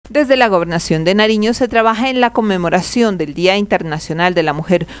Desde la Gobernación de Nariño se trabaja en la conmemoración del Día Internacional de la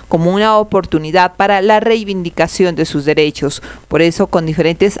Mujer como una oportunidad para la reivindicación de sus derechos. Por eso, con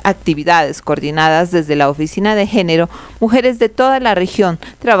diferentes actividades coordinadas desde la Oficina de Género, mujeres de toda la región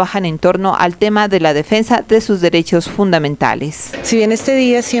trabajan en torno al tema de la defensa de sus derechos fundamentales. Si bien este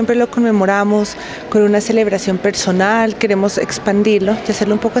día siempre lo conmemoramos con una celebración personal, queremos expandirlo y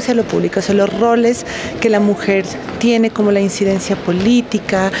hacerlo un poco hacia lo público, hacia los roles que la mujer tiene, como la incidencia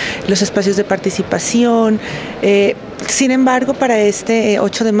política, los espacios de participación. Sin embargo, para este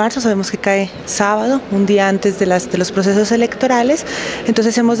 8 de marzo sabemos que cae sábado, un día antes de los procesos electorales,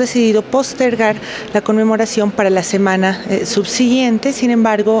 entonces hemos decidido postergar la conmemoración para la semana subsiguiente. Sin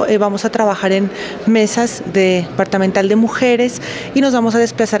embargo, vamos a trabajar en mesas departamental de mujeres y nos vamos a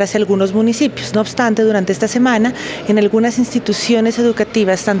desplazar hacia algunos municipios. No obstante, durante esta semana, en algunas instituciones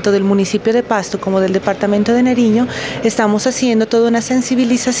educativas, tanto del municipio de Pasto como del departamento de Nariño, estamos haciendo toda una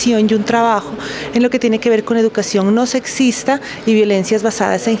sensibilización y un trabajo en lo que tiene que ver con educación no sexista y violencias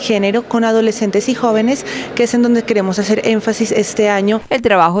basadas en género con adolescentes y jóvenes, que es en donde queremos hacer énfasis este año. El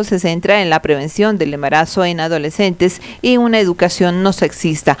trabajo se centra en la prevención del embarazo en adolescentes y una educación no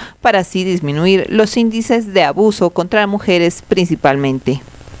sexista, para así disminuir los índices de abuso contra mujeres principalmente.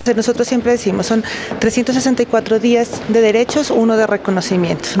 Nosotros siempre decimos, son 364 días de derechos, uno de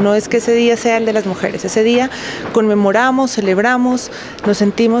reconocimientos. No es que ese día sea el de las mujeres, ese día conmemoramos, celebramos, nos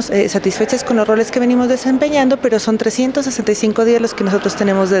sentimos satisfechas con los roles que venimos desempeñando, pero son 365 días los que nosotros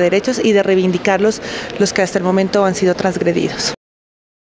tenemos de derechos y de reivindicarlos, los que hasta el momento han sido transgredidos.